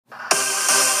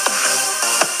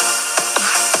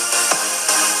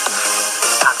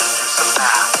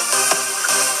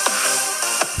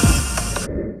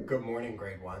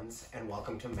ones, and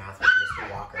welcome to Math with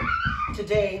Mr. Walker.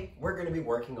 Today, we're going to be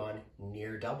working on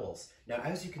near doubles. Now,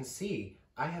 as you can see,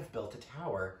 I have built a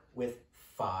tower with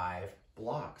 5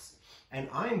 blocks, and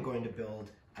I'm going to build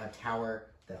a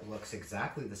tower that looks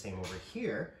exactly the same over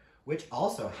here, which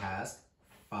also has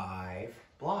 5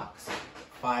 blocks.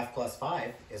 5 plus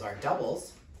 5 is our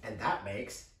doubles, and that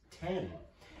makes 10.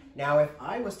 Now, if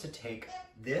I was to take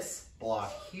this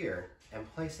block here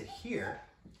and place it here,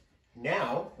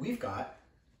 now we've got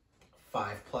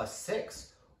 5 plus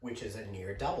 6, which is a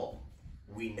near double.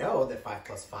 We know that 5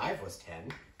 plus 5 was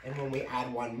 10, and when we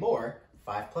add one more,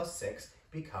 5 plus 6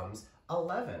 becomes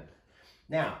 11.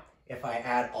 Now, if I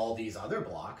add all these other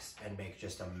blocks and make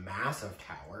just a massive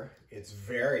tower, it's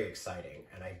very exciting,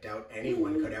 and I doubt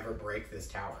anyone could ever break this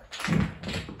tower.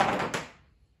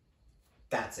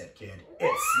 That's it, kid.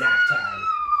 It's snack time.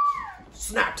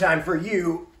 Snack time for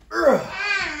you. Ugh.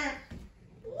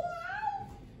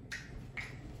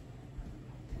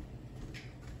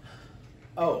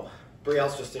 Oh,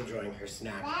 Brielle's just enjoying her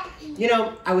snack. You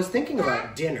know, I was thinking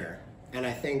about dinner, and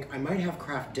I think I might have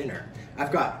Kraft Dinner.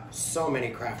 I've got so many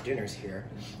Kraft Dinners here.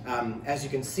 As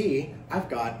you can see, I've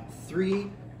got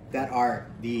 3 that are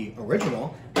the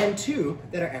original and 2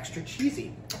 that are extra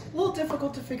cheesy. A little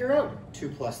difficult to figure out, 2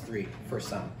 plus 3 for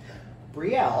some.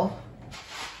 Brielle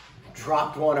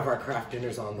dropped one of our Kraft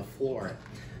Dinners on the floor.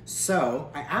 So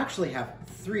I actually have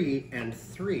 3 and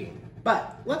 3,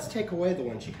 but let's take away the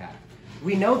one she had.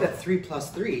 We know that 3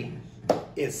 plus 3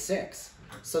 is 6.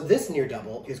 So this near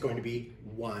double is going to be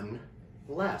 1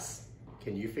 less.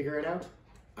 Can you figure it out?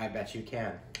 I bet you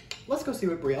can. Let's go see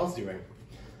what Brielle's doing.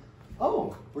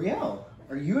 Oh, Brielle,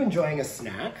 are you enjoying a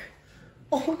snack?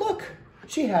 Oh, look,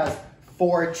 she has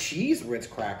 4 cheese Ritz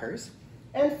crackers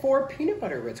and 4 peanut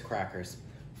butter Ritz crackers.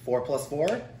 4 plus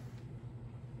 4?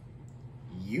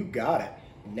 You got it.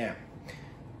 Now,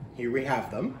 here we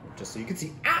have them, just so you can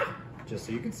see. Just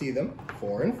so you can see them,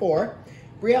 4 and 4.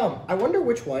 Brielle, I wonder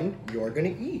which one you're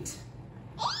gonna eat.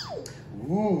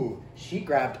 Ooh, she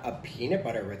grabbed a peanut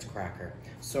butter Ritz cracker.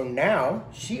 So now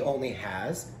she only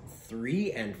has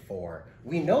 3 and 4.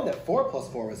 We know that 4 plus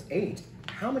 4 was 8.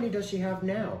 How many does she have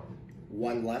now?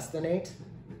 1 less than 8?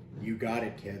 You got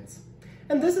it, kids.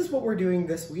 And this is what we're doing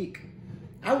this week.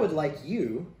 I would like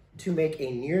you to make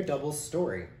a near double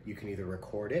story. You can either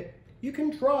record it, you can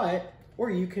draw it, or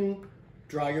you can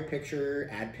draw your picture,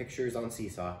 add pictures on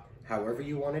Seesaw, however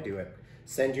you want to do it.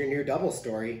 Send your near double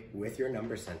story with your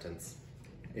number sentence.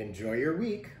 Enjoy your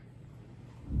week.